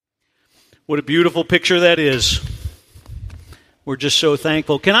What a beautiful picture that is. We're just so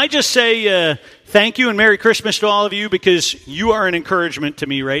thankful. Can I just say thank you and Merry Christmas to all of you, because you are an encouragement to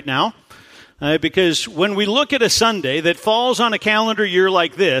me right now. Because when we look at a Sunday that falls on a calendar year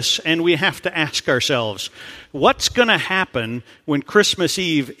like this, and we have to ask ourselves, what's going to happen when Christmas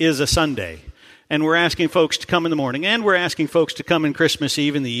Eve is a Sunday? And we're asking folks to come in the morning, and we're asking folks to come in Christmas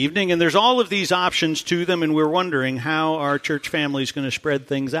Eve in the evening, and there's all of these options to them, and we're wondering how our church family is going to spread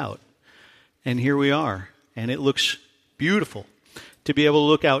things out. And here we are, and it looks beautiful to be able to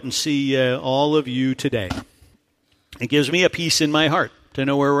look out and see all of you today. It gives me a peace in my heart to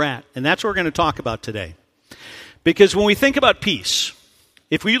know where we're at, and that's what we're going to talk about today. Because when we think about peace,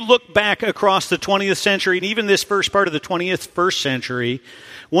 if we look back across the 20th century, and even this first part of the 21st century,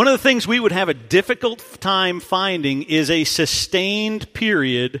 one of the things we would have a difficult time finding is a sustained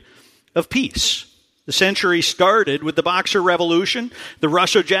period of peace. The century started with the Boxer Revolution, the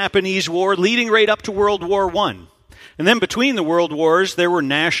Russo-Japanese War, leading right up to World War I. And then between the world wars, there were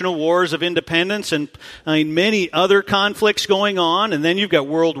national wars of independence and many other conflicts going on. And then you've got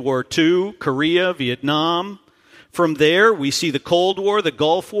World War II, Korea, Vietnam. From there, we see the Cold War, the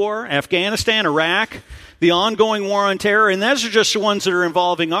Gulf War, Afghanistan, Iraq, the ongoing war on terror. And those are just the ones that are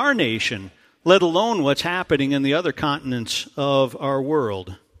involving our nation, let alone what's happening in the other continents of our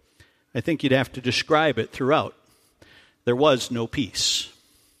world. I think you'd have to describe it throughout. There was no peace.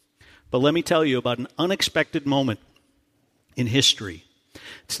 But let me tell you about an unexpected moment in history.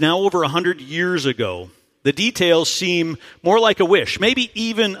 It's now over 100 years ago. The details seem more like a wish, maybe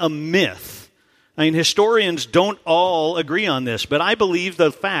even a myth. I mean, historians don't all agree on this, but I believe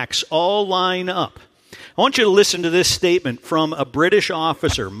the facts all line up. I want you to listen to this statement from a British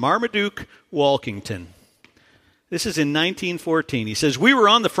officer, Marmaduke Walkington. This is in 1914. He says, "We were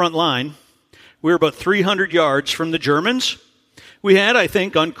on the front line. We were about 300 yards from the Germans. We had, I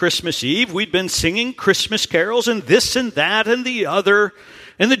think, on Christmas Eve, we'd been singing Christmas carols and this and that and the other,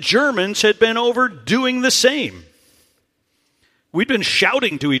 and the Germans had been over doing the same. We'd been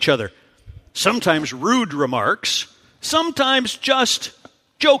shouting to each other, sometimes rude remarks, sometimes just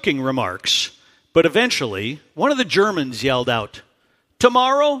joking remarks. But eventually, one of the Germans yelled out,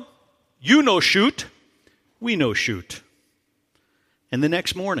 'Tomorrow, you no shoot, we no shoot.' And the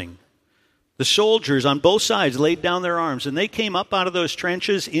next morning, the soldiers on both sides laid down their arms, and they came up out of those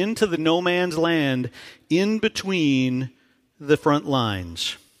trenches into the no man's land in between the front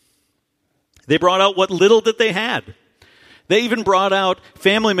lines. They brought out what little that they had. They even brought out,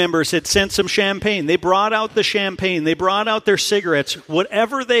 family members had sent some champagne. They brought out the champagne. They brought out their cigarettes,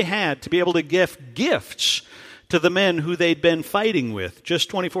 whatever they had to be able to give gifts to the men who they'd been fighting with just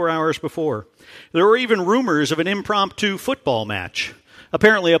 24 hours before. There were even rumors of an impromptu football match.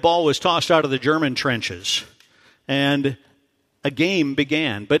 Apparently, a ball was tossed out of the German trenches, and a game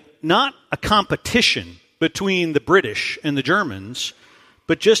began, but not a competition between the British and the Germans,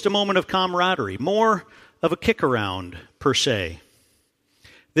 but just a moment of camaraderie, more of a kick-around, per se.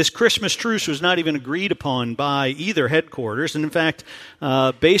 This Christmas truce was not even agreed upon by either headquarters, and in fact,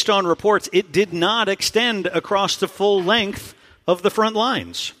 based on reports, it did not extend across the full length of the front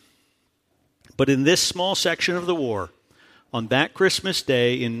lines. But in this small section of the war, on that Christmas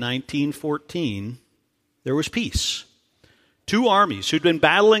day in 1914, there was peace. Two armies who'd been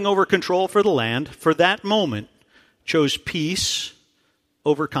battling over control for the land, for that moment, chose peace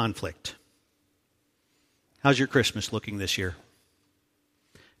over conflict. How's your Christmas looking this year?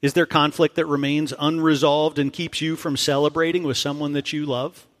 Is there conflict that remains unresolved and keeps you from celebrating with someone that you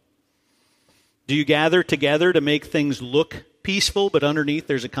love? Do you gather together to make things look peaceful, but underneath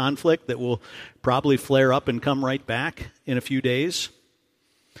there's a conflict that will probably flare up and come right back in a few days?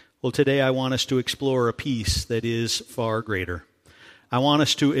 Well, today I want us to explore a peace that is far greater. I want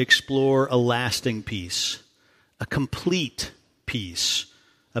us to explore a lasting peace, a complete peace,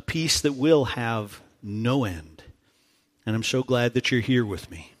 a peace that will have no end. And I'm so glad that you're here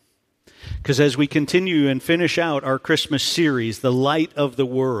with me. Because as we continue and finish out our Christmas series, The Light of the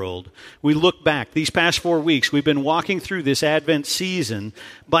World, we look back. These past 4 weeks, we've been walking through this Advent season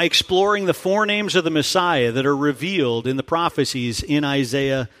by exploring the four names of the Messiah that are revealed in the prophecies in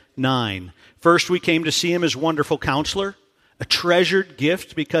Isaiah 9. First, we came to see him as Wonderful Counselor, a treasured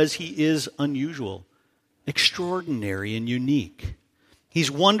gift because he is unusual, extraordinary, and unique. He's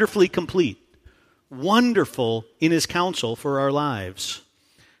wonderfully complete, wonderful in his counsel for our lives.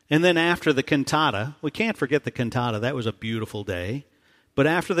 And then after the cantata, we can't forget the cantata. That was a beautiful day. But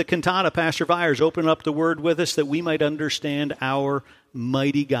after the cantata, Pastor Vyers opened up the Word with us that we might understand our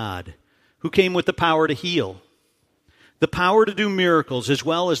mighty God, who came with the power to heal, the power to do miracles, as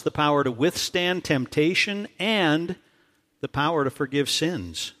well as the power to withstand temptation and the power to forgive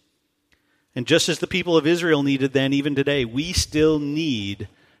sins. And just as the people of Israel needed then, even today, we still need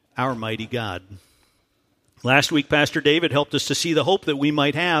our mighty God. Last week, Pastor David helped us to see the hope that we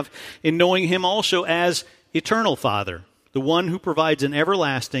might have in knowing him also as Eternal Father, the one who provides an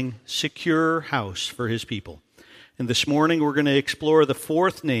everlasting, secure house for his people. And this morning, we're going to explore the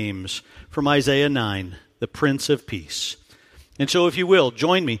fourth names from Isaiah 9, the Prince of Peace. And so if you will,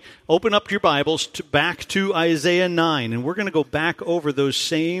 join me. Open up your Bibles back to Isaiah 9, and we're going to go back over those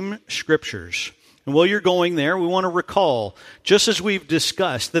same scriptures. And while you're going there, we want to recall, just as we've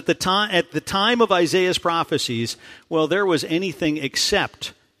discussed, that at the time of Isaiah's prophecies, well, there was anything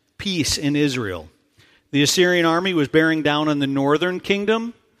except peace in Israel. The Assyrian army was bearing down on the northern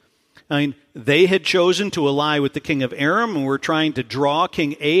kingdom. They had chosen to ally with the king of Aram and were trying to draw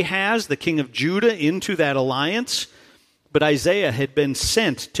King Ahaz, the king of Judah, into that alliance. But Isaiah had been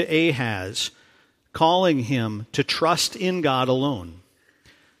sent to Ahaz, calling him to trust in God alone.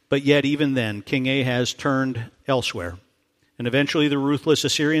 But yet, even then, King Ahaz turned elsewhere. And eventually the ruthless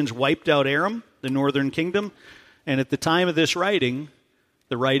Assyrians wiped out Aram, the northern kingdom. And at the time of this writing,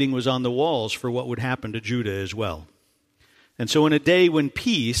 the writing was on the walls for what would happen to Judah as well. And so in a day when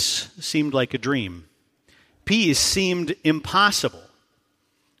peace seemed like a dream, peace seemed impossible,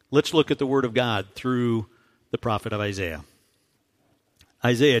 let's look at the Word of God through the prophet of Isaiah.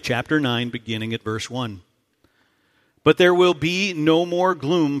 Isaiah chapter 9, beginning at verse 1. But there will be no more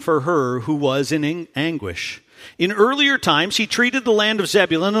gloom for her who was in anguish. In earlier times he treated the land of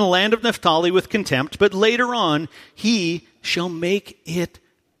Zebulun and the land of Naphtali with contempt, but later on he shall make it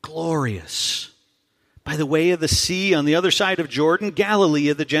glorious. By the way of the sea on the other side of Jordan, Galilee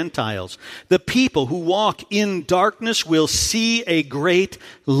of the Gentiles. The people who walk in darkness will see a great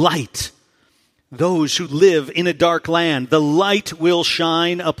light. Those who live in a dark land, the light will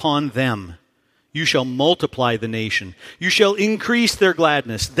shine upon them. You shall multiply the nation. You shall increase their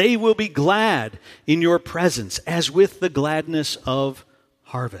gladness. They will be glad in your presence, as with the gladness of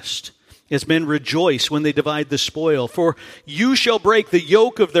harvest. As men rejoice when they divide the spoil. For you shall break the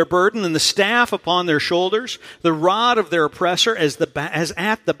yoke of their burden and the staff upon their shoulders, the rod of their oppressor as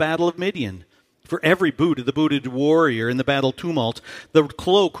at the battle of Midian. For every boot of the booted warrior in the battle tumult, the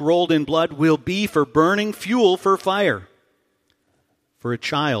cloak rolled in blood will be for burning fuel for fire. For a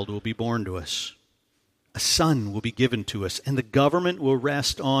child will be born to us. A son will be given to us, and the government will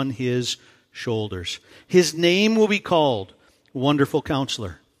rest on his shoulders. His name will be called Wonderful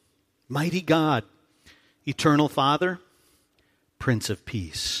Counselor, Mighty God, Eternal Father, Prince of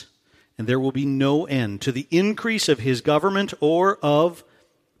Peace. And there will be no end to the increase of his government or of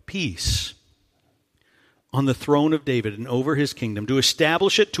peace on the throne of David and over his kingdom, to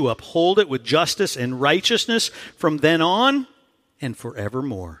establish it, to uphold it with justice and righteousness from then on and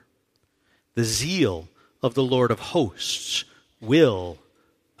forevermore. The zeal of the Lord of hosts will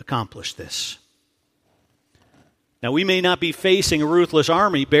accomplish this. Now, we may not be facing a ruthless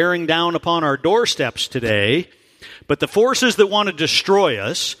army bearing down upon our doorsteps today, but the forces that want to destroy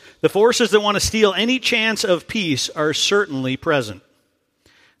us, the forces that want to steal any chance of peace, are certainly present.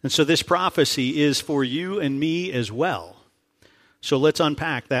 And so this prophecy is for you and me as well. So let's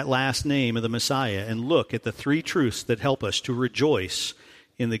unpack that last name of the Messiah and look at the three truths that help us to rejoice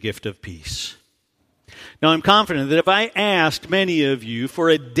in the gift of peace. Now, I'm confident that if I asked many of you for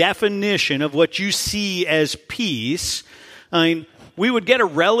a definition of what you see as peace, we would get a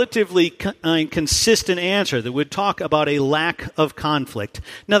relatively consistent answer that would talk about a lack of conflict.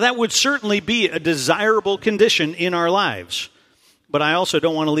 Now, that would certainly be a desirable condition in our lives. But I also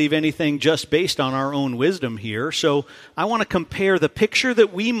don't want to leave anything just based on our own wisdom here. So I want to compare the picture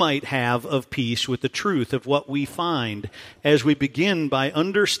that we might have of peace with the truth of what we find as we begin by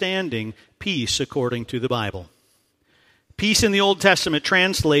understanding peace according to the Bible. Peace in the Old Testament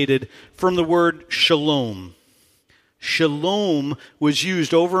translated from the word shalom. Shalom was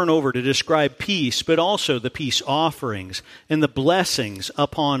used over and over to describe peace, but also the peace offerings and the blessings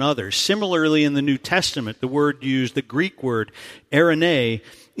upon others. Similarly, in the New Testament, the word used, the Greek word, eirene,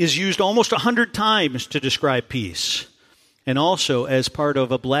 is used almost 100 times to describe peace, and also as part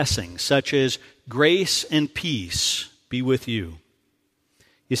of a blessing, such as grace and peace be with you.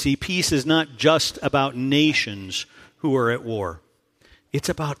 You see, peace is not just about nations who are at war. It's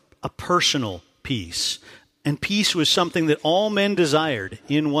about a personal peace. And peace was something that all men desired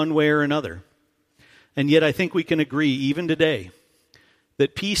in one way or another. And yet I think we can agree, even today,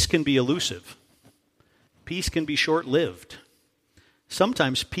 that peace can be elusive. Peace can be short-lived.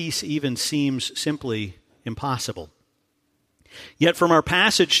 Sometimes peace even seems simply impossible. Yet from our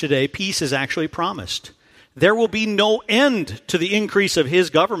passage today, peace is actually promised. There will be no end to the increase of his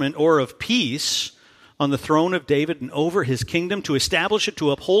government or of peace on the throne of David and over his kingdom, to establish it, to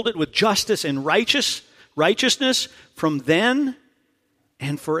uphold it with justice and righteousness from then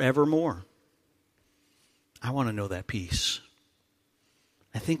and forevermore. I want to know that peace.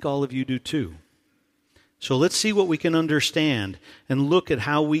 I think all of you do too. So let's see what we can understand and look at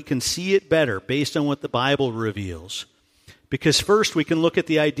how we can see it better based on what the Bible reveals. Because first we can look at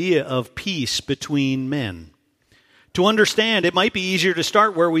the idea of peace between men. To understand, it might be easier to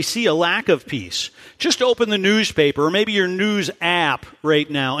start where we see a lack of peace. Just open the newspaper or maybe your news app right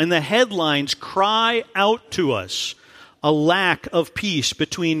now, and the headlines cry out to us a lack of peace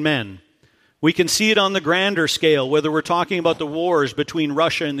between men. We can see it on the grander scale, whether we're talking about the wars between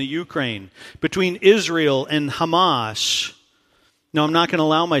Russia and the Ukraine, between Israel and Hamas. Now, I'm not going to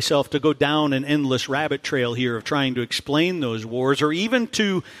allow myself to go down an endless rabbit trail here of trying to explain those wars or even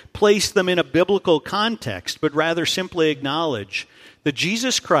to place them in a biblical context, but rather simply acknowledge that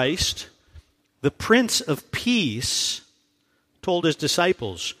Jesus Christ, the Prince of Peace, told his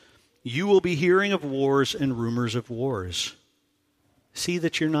disciples, "You will be hearing of wars and rumors of wars. See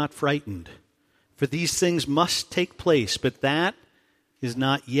that you're not frightened, for these things must take place, but that is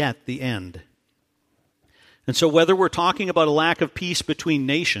not yet the end." And so whether we're talking about a lack of peace between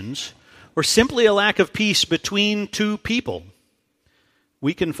nations or simply a lack of peace between two people,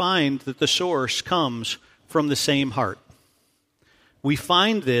 we can find that the source comes from the same heart. We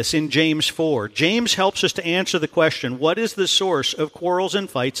find this in James 4. James helps us to answer the question, what is the source of quarrels and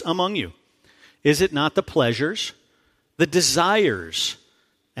fights among you? Is it not the pleasures, the desires,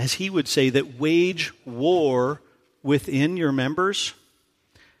 as he would say, that wage war within your members?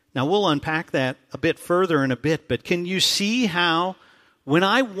 Now, we'll unpack that a bit further in a bit, but can you see how when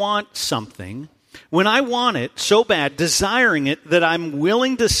I want something, when I want it so bad, desiring it, that I'm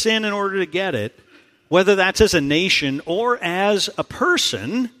willing to sin in order to get it, whether that's as a nation or as a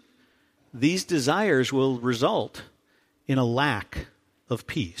person, these desires will result in a lack of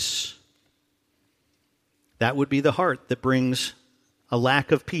peace. That would be the heart that brings a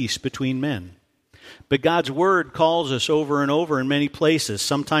lack of peace between men. But God's Word calls us over and over in many places,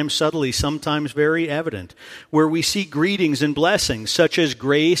 sometimes subtly, sometimes very evident, where we see greetings and blessings, such as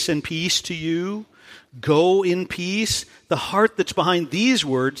grace and peace to you, go in peace. The heart that's behind these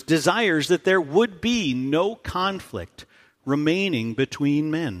words desires that there would be no conflict remaining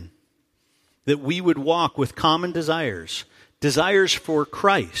between men, that we would walk with common desires for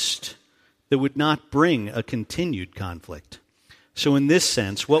Christ that would not bring a continued conflict. So in this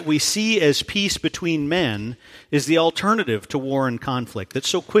sense, what we see as peace between men is the alternative to war and conflict that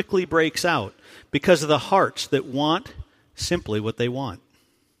so quickly breaks out because of the hearts that want simply what they want.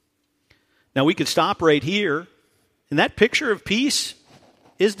 Now we could stop right here, and that picture of peace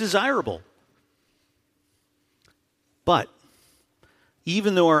is desirable. But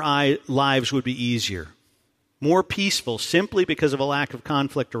even though our lives would be easier, more peaceful simply because of a lack of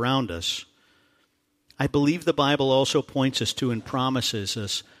conflict around us, I believe the Bible also points us to and promises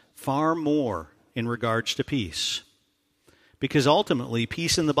us far more in regards to peace. Because ultimately,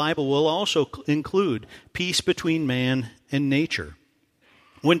 peace in the Bible will also include peace between man and nature.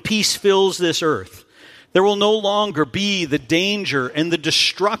 When peace fills this earth, there will no longer be the danger and the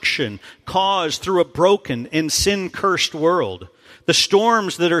destruction caused through a broken and sin-cursed world. The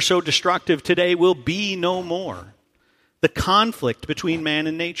storms that are so destructive today will be no more. The conflict between man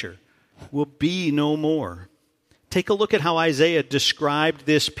and nature will be no more. Take a look at how Isaiah described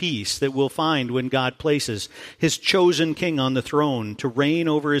this peace that we'll find when God places his chosen king on the throne to reign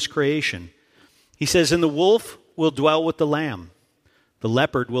over his creation. He says, "And the wolf will dwell with the lamb. The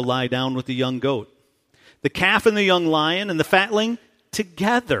leopard will lie down with the young goat. The calf and the young lion and the fatling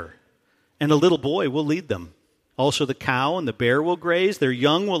together, and a little boy will lead them. Also the cow and the bear will graze, their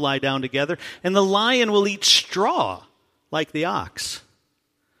young will lie down together, and the lion will eat straw like the ox.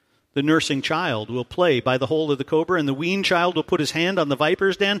 The nursing child will play by the hole of the cobra, and the weaned child will put his hand on the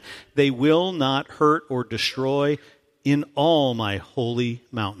viper's den. They will not hurt or destroy in all my holy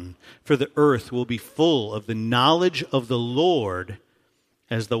mountain, for the earth will be full of the knowledge of the Lord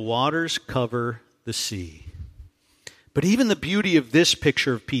as the waters cover the sea." But even the beauty of this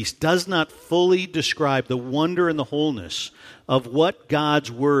picture of peace does not fully describe the wonder and the wholeness of what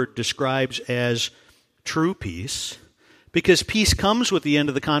God's Word describes as true peace. Because peace comes with the end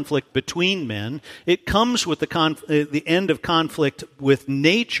of the conflict between men. It comes with the end of conflict with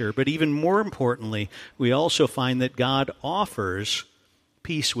nature. But even more importantly, we also find that God offers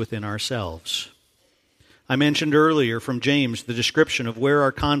peace within ourselves. I mentioned earlier from James the description of where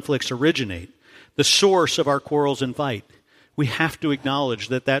our conflicts originate, the source of our quarrels and fight. We have to acknowledge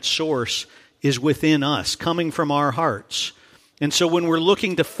that that source is within us, coming from our hearts. And so when we're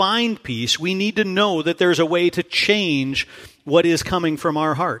looking to find peace, we need to know that there's a way to change what is coming from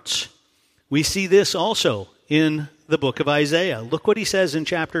our hearts. We see this also in the book of Isaiah. Look what he says in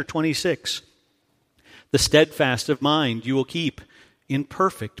chapter 26. The steadfast of mind you will keep in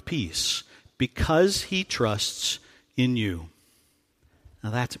perfect peace, because he trusts in you. Now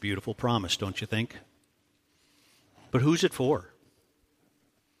that's a beautiful promise, don't you think? But who's it for?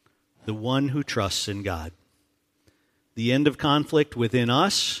 The one who trusts in God. The end of conflict within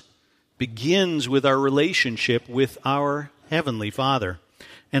us begins with our relationship with our Heavenly Father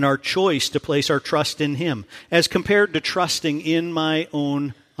and our choice to place our trust in Him as compared to trusting in my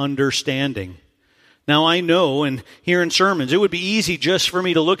own understanding. Now I know, and here in sermons, it would be easy just for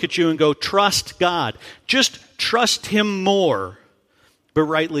me to look at you and go, trust God. Just trust Him more. But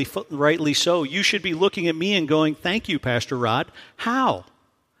rightly so. You should be looking at me and going, thank you, Pastor Rod. How?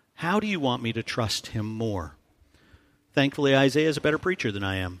 How do you want me to trust Him more? Thankfully, Isaiah is a better preacher than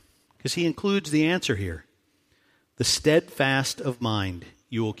I am, because he includes the answer here. The steadfast of mind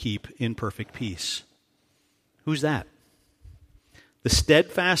you will keep in perfect peace. Who's that? The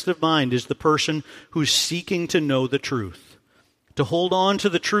steadfast of mind is the person who's seeking to know the truth, to hold on to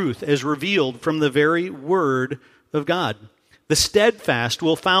the truth as revealed from the very Word of God. The steadfast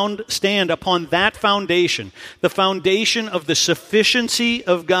will stand upon that foundation, the foundation of the sufficiency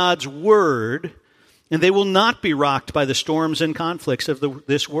of God's Word, and they will not be rocked by the storms and conflicts of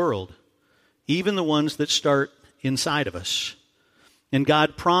this world, even the ones that start inside of us. And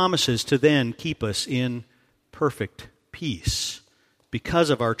God promises to then keep us in perfect peace because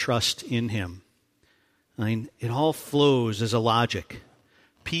of our trust in Him. I mean, it all flows as a logic.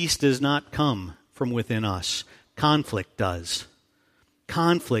 Peace does not come from within us. Conflict does.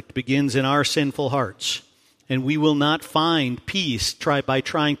 Conflict begins in our sinful hearts, and we will not find peace by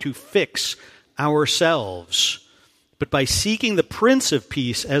trying to fix ourselves, but by seeking the Prince of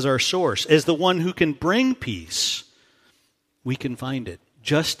Peace as our source, as the one who can bring peace, we can find it.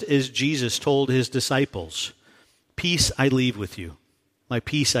 Just as Jesus told His disciples, peace I leave with you, my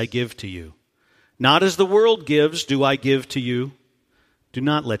peace I give to you. Not as the world gives do I give to you. Do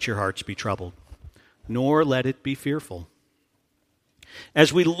not let your hearts be troubled, nor let it be fearful.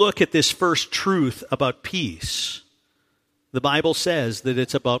 As we look at this first truth about peace, the Bible says that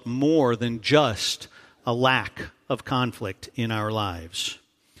it's about more than just a lack of conflict in our lives.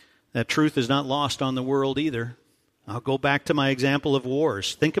 That truth is not lost on the world either. I'll go back to my example of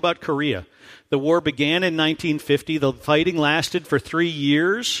wars. Think about Korea. The war began in 1950. The fighting lasted for 3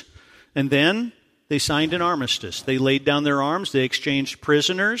 years, and then they signed an armistice. They laid down their arms. They exchanged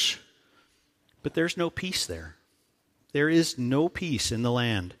prisoners, but there's no peace there. There is no peace in the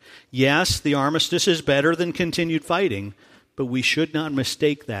land. Yes, the armistice is better than continued fighting, but we should not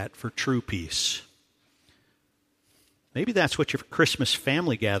mistake that for true peace. Maybe that's what your Christmas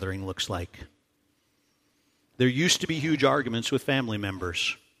family gathering looks like. There used to be huge arguments with family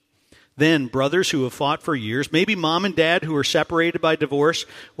members. Then brothers who have fought for years, maybe mom and dad who are separated by divorce,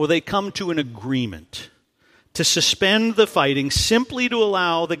 well, they come to an agreement to suspend the fighting simply to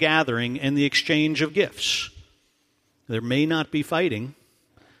allow the gathering and the exchange of gifts. There may not be fighting,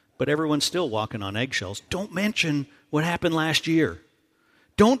 but everyone's still walking on eggshells. Don't mention what happened last year.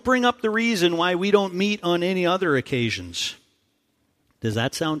 Don't bring up the reason why we don't meet on any other occasions. Does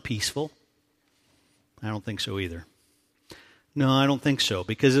that sound peaceful? I don't think so either. No, I don't think so,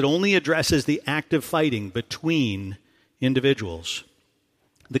 because it only addresses the act of fighting between individuals.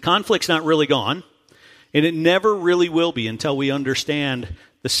 The conflict's not really gone, and it never really will be until we understand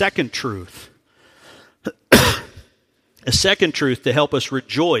the second truth. A second truth to help us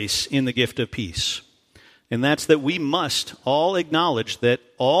rejoice in the gift of peace. And that's that we must all acknowledge that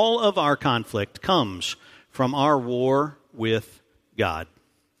all of our conflict comes from our war with God.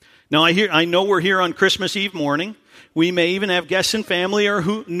 Now, I know we're here on Christmas Eve morning. We may even have guests and family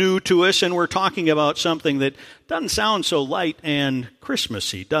who new to us, and we're talking about something that doesn't sound so light and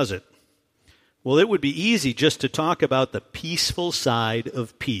Christmassy, does it? Well, it would be easy just to talk about the peaceful side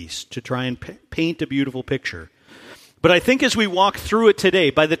of peace, to try and paint a beautiful picture. But I think as we walk through it today,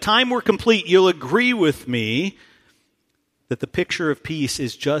 by the time we're complete, you'll agree with me that the picture of peace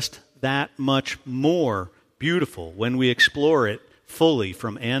is just that much more beautiful when we explore it fully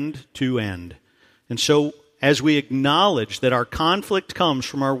from end to end. And so, as we acknowledge that our conflict comes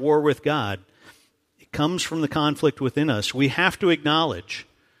from our war with God, it comes from the conflict within us, we have to acknowledge.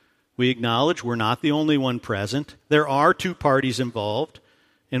 We acknowledge we're not the only one present. There are two parties involved.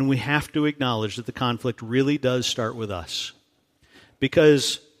 And we have to acknowledge that the conflict really does start with us.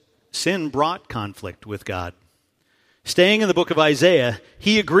 Because sin brought conflict with God. Staying in the book of Isaiah,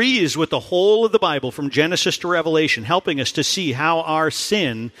 he agrees with the whole of the Bible from Genesis to Revelation, helping us to see how our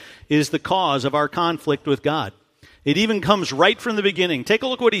sin is the cause of our conflict with God. It even comes right from the beginning. Take a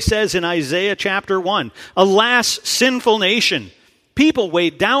look what he says in Isaiah chapter 1. Alas, sinful nation, people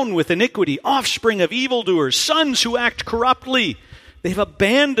weighed down with iniquity, offspring of evildoers, sons who act corruptly. They've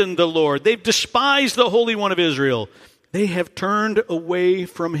abandoned the Lord. They've despised the Holy One of Israel. They have turned away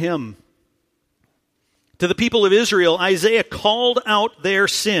from him. To the people of Israel, Isaiah called out their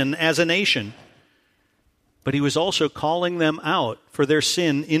sin as a nation, but he was also calling them out for their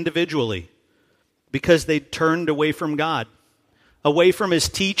sin individually because they turned away from God, away from his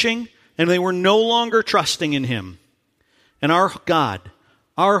teaching, and they were no longer trusting in him. And our God,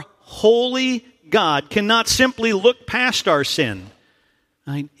 our holy God, cannot simply look past our sin.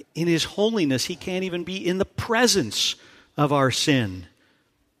 In his holiness, he can't even be in the presence of our sin.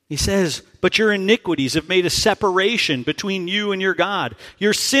 He says, but your iniquities have made a separation between you and your God.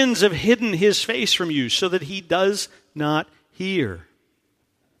 Your sins have hidden his face from you so that he does not hear.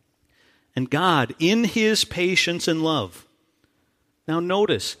 And God, in his patience and love, now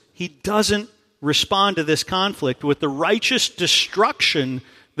notice, he doesn't respond to this conflict with the righteous destruction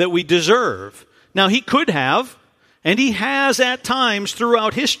that we deserve. Now, he could have, and he has at times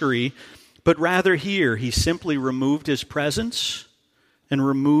throughout history, but rather here, he simply removed his presence and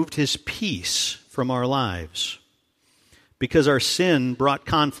removed his peace from our lives. Because our sin brought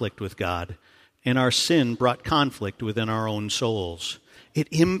conflict with God, and our sin brought conflict within our own souls. It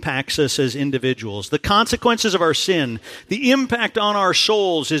impacts us as individuals. The consequences of our sin, the impact on our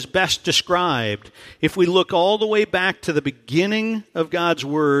souls is best described if we look all the way back to the beginning of God's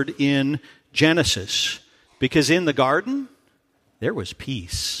Word in Genesis. Because in the garden, there was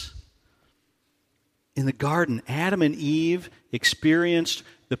peace. In the garden, Adam and Eve experienced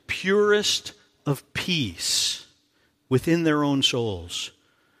the purest of peace within their own souls.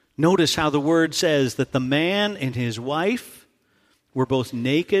 Notice how the Word says that the man and his wife were both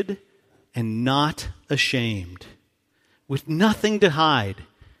naked and not ashamed. With nothing to hide,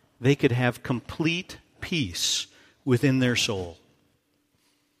 they could have complete peace within their soul.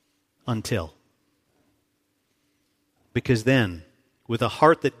 Because then, with a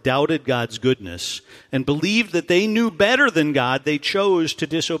heart that doubted God's goodness and believed that they knew better than God, they chose to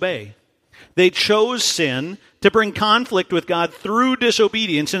disobey. They chose sin to bring conflict with God through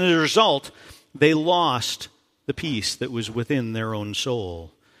disobedience, and as a result, they lost the peace that was within their own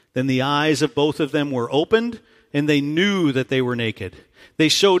soul. Then the eyes of both of them were opened, and they knew that they were naked. They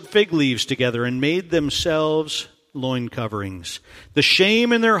sewed fig leaves together and made themselves loin coverings. The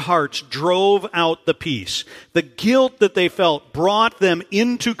shame in their hearts drove out the peace. The guilt that they felt brought them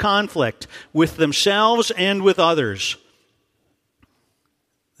into conflict with themselves and with others.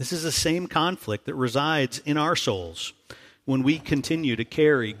 This is the same conflict that resides in our souls when we continue to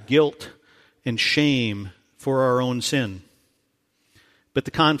carry guilt and shame for our own sin. But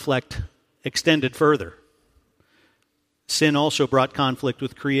the conflict extended further. Sin also brought conflict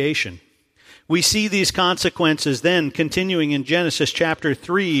with creation. We see these consequences then continuing in Genesis chapter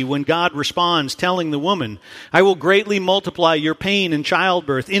 3 when God responds, telling the woman, I will greatly multiply your pain in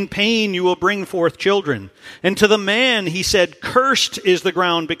childbirth. In pain you will bring forth children. And to the man he said, cursed is the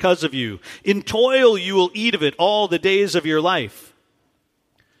ground because of you. In toil you will eat of it all the days of your life.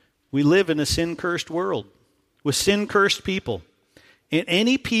 We live in a sin-cursed world with sin-cursed people. And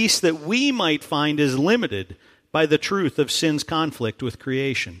any peace that we might find is limited by the truth of sin's conflict with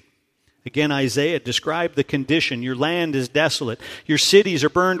creation. Again, Isaiah described the condition. Your land is desolate. Your cities are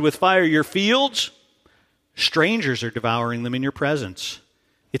burned with fire. Your fields, strangers are devouring them in your presence.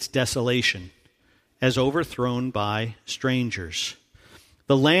 It's desolation, as overthrown by strangers.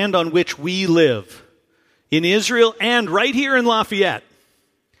 The land on which we live, in Israel and right here in Lafayette,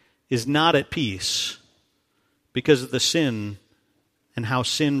 is not at peace because of the sin and how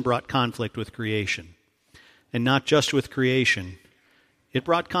sin brought conflict with creation. And not just with creation. It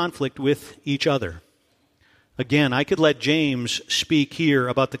brought conflict with each other. Again, I could let James speak here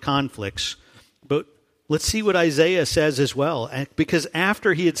about the conflicts, but let's see what Isaiah says as well. Because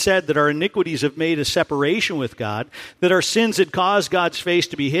after he had said that our iniquities have made a separation with God, that our sins had caused God's face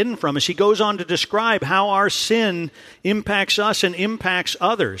to be hidden from us, he goes on to describe how our sin impacts us and impacts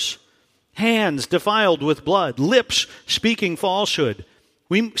others. Hands defiled with blood, lips speaking falsehood.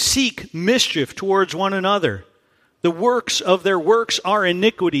 We seek mischief towards one another. The works of their works are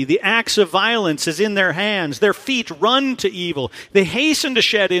iniquity. The acts of violence is in their hands. Their feet run to evil. They hasten to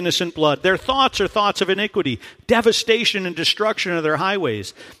shed innocent blood. Their thoughts are thoughts of iniquity. Devastation and destruction are their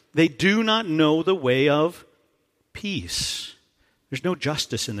highways. They do not know the way of peace. There's no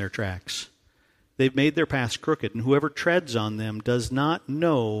justice in their tracks. They've made their paths crooked, and whoever treads on them does not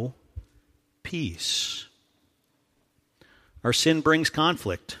know peace. Our sin brings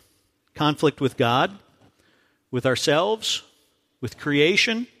conflict. Conflict with God, with ourselves, with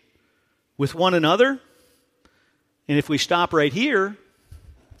creation, with one another. And if we stop right here,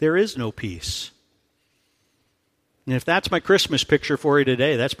 there is no peace. And if that's my Christmas picture for you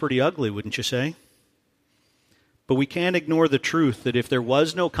today, that's pretty ugly, wouldn't you say? But we can't ignore the truth that if there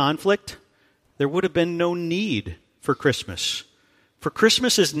was no conflict, there would have been no need for Christmas. For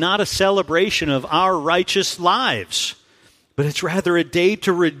Christmas is not a celebration of our righteous lives, but it's rather a day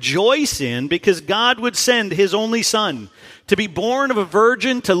to rejoice in because God would send His only Son to be born of a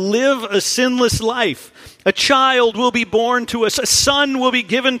virgin, to live a sinless life. A child will be born to us, a son will be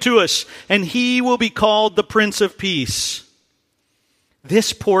given to us, and He will be called the Prince of Peace.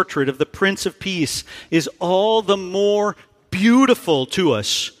 This portrait of the Prince of Peace is all the more beautiful to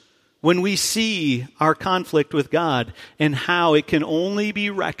us when we see our conflict with God and how it can only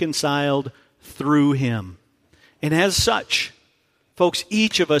be reconciled through Him. And as such, folks,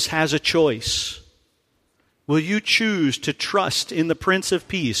 each of us has a choice. Will you choose to trust in the Prince of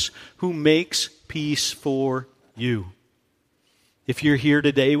Peace who makes peace for you? If you're here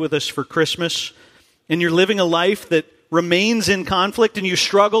today with us for Christmas and you're living a life that remains in conflict and you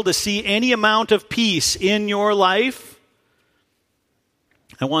struggle to see any amount of peace in your life,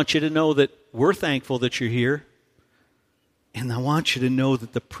 I want you to know that we're thankful that you're here. And I want you to know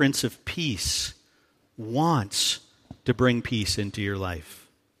that the Prince of Peace wants to bring peace into your life.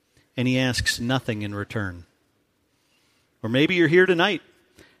 And He asks nothing in return. Or maybe you're here tonight,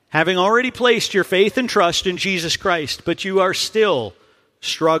 having already placed your faith and trust in Jesus Christ, but you are still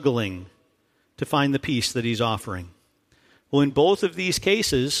struggling to find the peace that He's offering. Well, in both of these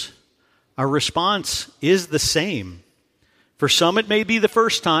cases, our response is the same. For some, it may be the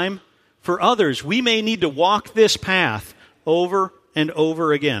first time. For others, we may need to walk this path over and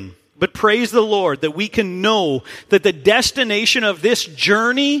over again. But praise the Lord that we can know that the destination of this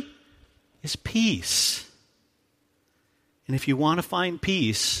journey is peace. And if you want to find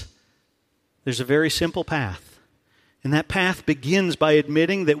peace, there's a very simple path. And that path begins by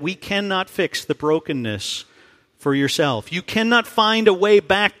admitting that we cannot fix the brokenness for yourself. You cannot find a way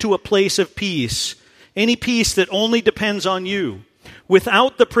back to a place of peace, any peace that only depends on you.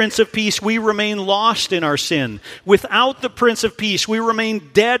 Without the Prince of Peace, we remain lost in our sin. Without the Prince of Peace, we remain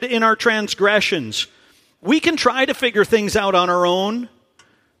dead in our transgressions. We can try to figure things out on our own,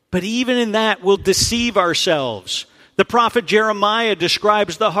 but even in that, we'll deceive ourselves. The prophet Jeremiah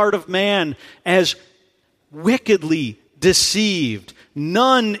describes the heart of man as wickedly deceived.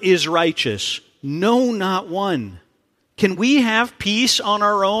 None is righteous. No, not one. Can we have peace on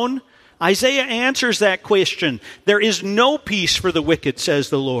our own? Isaiah answers that question. There is no peace for the wicked, says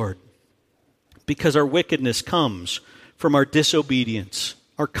the Lord, because our wickedness comes from our disobedience,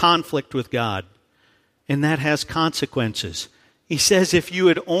 our conflict with God, and that has consequences. He says, if you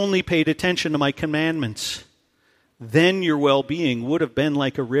had only paid attention to my commandments, then your well-being would have been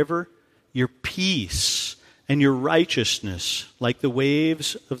like a river, your peace and your righteousness like the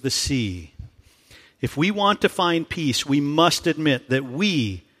waves of the sea. If we want to find peace, we must admit that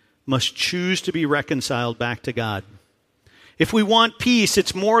we must choose to be reconciled back to God. If we want peace,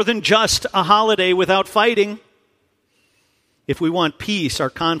 it's more than just a holiday without fighting. If we want peace,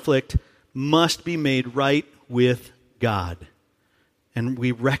 our conflict must be made right with God. And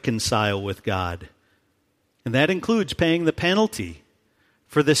we reconcile with God. And that includes paying the penalty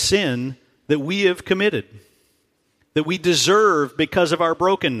for the sin that we have committed, that we deserve because of our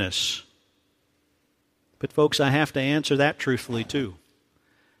brokenness. But folks, I have to answer that truthfully too.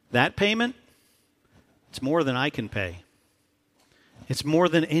 That payment, it's more than I can pay. It's more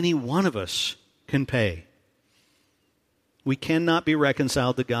than any one of us can pay. We cannot be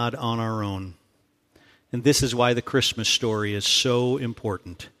reconciled to God on our own. And this is why the Christmas story is so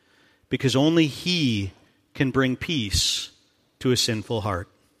important. Because only He can bring peace to a sinful heart.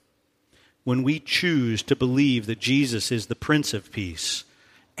 When we choose to believe that Jesus is the Prince of Peace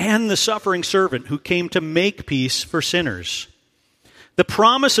and the suffering servant who came to make peace for sinners. The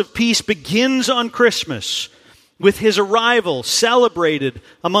promise of peace begins on Christmas with His arrival celebrated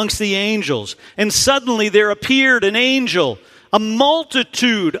amongst the angels. And suddenly there appeared an angel, a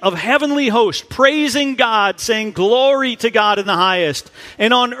multitude of heavenly hosts praising God, saying, "Glory to God in the highest,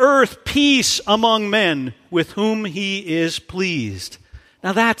 and on earth peace among men with whom He is pleased."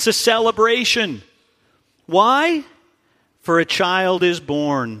 Now that's a celebration. Why? For a child is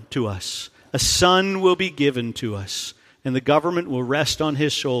born to us. A son will be given to us. And the government will rest on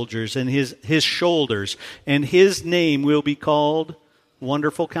His shoulders, and his shoulders, and His name will be called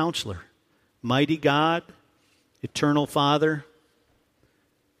Wonderful Counselor, Mighty God, Eternal Father,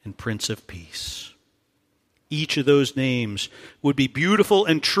 and Prince of Peace. Each of those names would be beautiful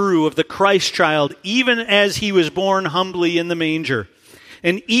and true of the Christ child, even as he was born humbly in the manger.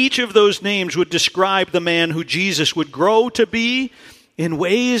 And each of those names would describe the man who Jesus would grow to be in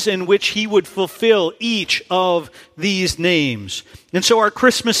ways in which he would fulfill each of these names. And so our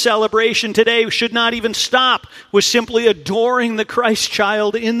Christmas celebration today should not even stop with simply adoring the Christ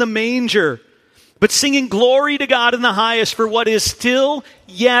child in the manger, but singing glory to God in the highest for what is still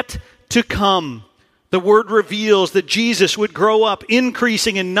yet to come. The Word reveals that Jesus would grow up,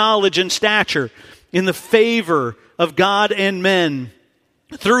 increasing in knowledge and stature, in the favor of God and men.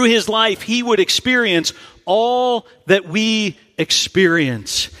 Through his life, he would experience all that we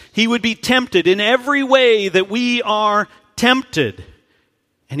experience. He would be tempted in every way that we are tempted.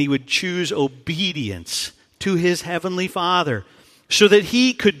 And he would choose obedience to his heavenly Father so that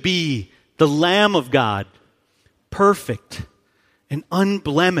he could be the Lamb of God, perfect and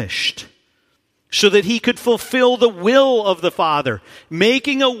unblemished, so that he could fulfill the will of the Father,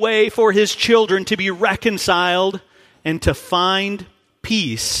 making a way for his children to be reconciled and to find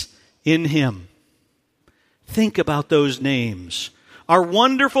peace in him. Think about those names. Our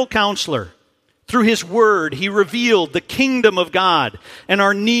wonderful counselor, through his word, he revealed the kingdom of God and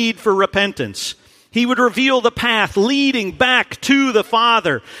our need for repentance. He would reveal the path leading back to the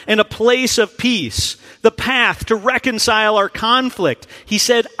Father and a place of peace, the path to reconcile our conflict. He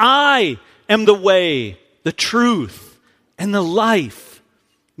said, I am the way, the truth, and the life.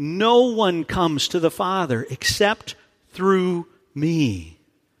 No one comes to the Father except through me.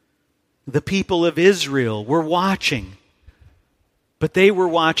 The people of Israel were watching, but they were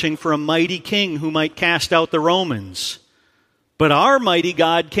watching for a mighty king who might cast out the Romans. But our mighty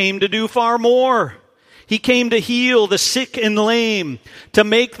God came to do far more. He came to heal the sick and lame, to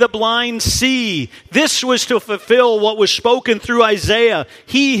make the blind see. This was to fulfill what was spoken through Isaiah.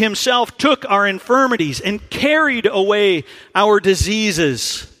 He himself took our infirmities and carried away our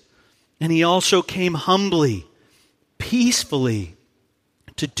diseases. And he also came humbly, peacefully,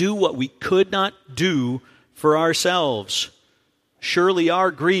 to do what we could not do for ourselves. Surely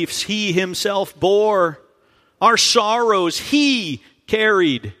our griefs he himself bore. Our sorrows he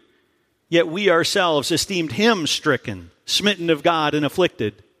carried. Yet we ourselves esteemed him stricken, smitten of God, and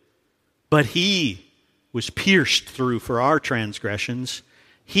afflicted. But he was pierced through for our transgressions.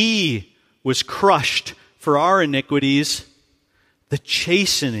 He was crushed for our iniquities. The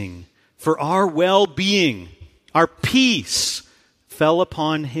chastening for our well-being, our peace, fell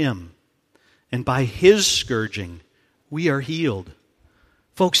upon him. And by his scourging, we are healed.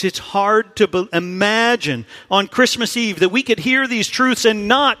 Folks, it's hard to imagine on Christmas Eve that we could hear these truths and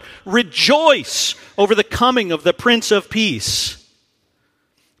not rejoice over the coming of the Prince of Peace.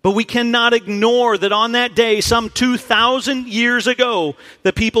 But we cannot ignore that on that day, some 2,000 years ago,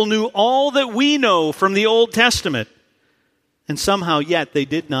 the people knew all that we know from the Old Testament. And somehow yet they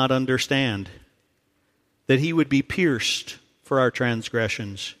did not understand that he would be pierced for our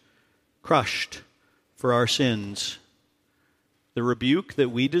transgressions, crushed for our sins. The rebuke that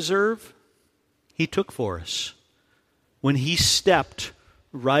we deserve, he took for us. When he stepped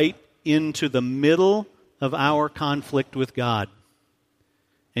right into the middle of our conflict with God,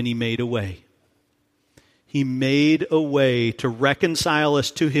 and he made a way. He made a way to reconcile us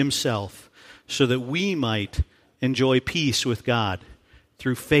to himself so that we might enjoy peace with God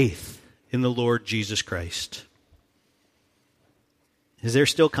through faith in the Lord Jesus Christ. Is there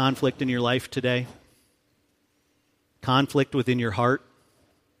still conflict in your life today? Conflict within your heart,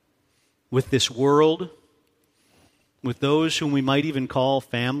 with this world, with those whom we might even call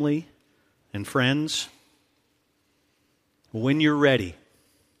family and friends? When you're ready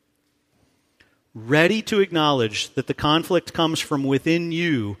to acknowledge that the conflict comes from within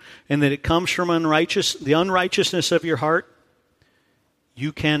you and that it comes from the unrighteousness of your heart,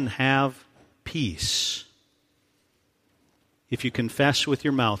 you can have peace if you confess with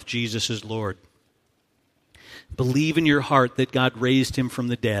your mouth Jesus is Lord. Believe in your heart that God raised him from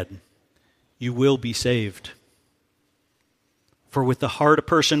the dead. You will be saved. For with the heart a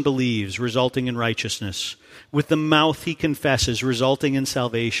person believes, resulting in righteousness. With the mouth he confesses, resulting in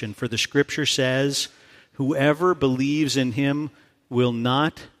salvation. For the Scripture says, whoever believes in him will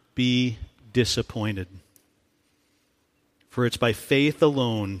not be disappointed. For it's by faith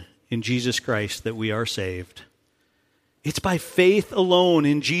alone in Jesus Christ that we are saved. It's by faith alone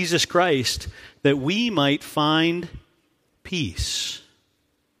in Jesus Christ that we might find peace.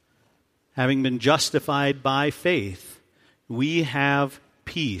 Having been justified by faith, we have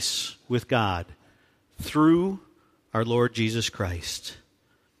peace with God through our Lord Jesus Christ.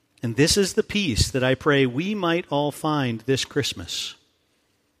 And this is the peace that I pray we might all find this Christmas.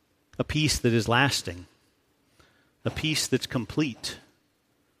 A peace that is lasting. A peace that's complete.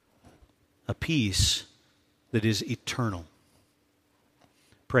 A peace that is eternal.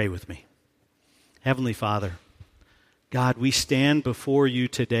 Pray with me. Heavenly Father, God, we stand before you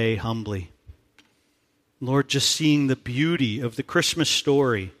today humbly. Lord, just seeing the beauty of the Christmas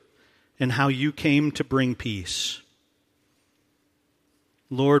story and how you came to bring peace.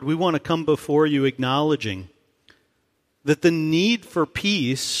 Lord, we want to come before you acknowledging that the need for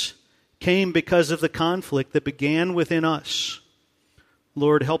peace came because of the conflict that began within us.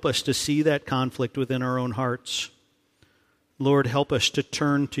 Lord, help us to see that conflict within our own hearts. Lord, help us to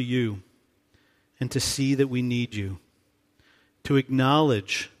turn to you and to see that we need you, to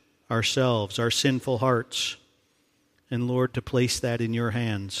acknowledge ourselves, our sinful hearts, and Lord, to place that in your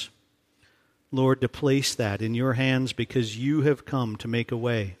hands. Lord, to place that in your hands because you have come to make a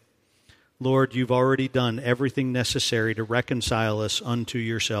way. Lord, you've already done everything necessary to reconcile us unto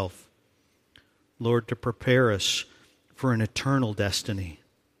yourself. Lord, to prepare us for an eternal destiny,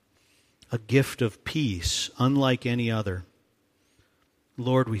 a gift of peace unlike any other.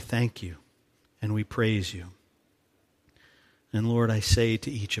 Lord, we thank you and we praise you. And Lord, I say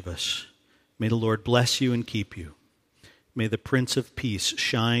to each of us, may the Lord bless you and keep you. May the Prince of Peace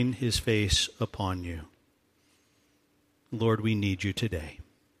shine his face upon you. Lord, we need you today.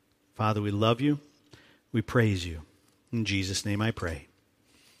 Father, we love you. We praise you. In Jesus' name I pray.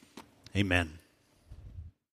 Amen.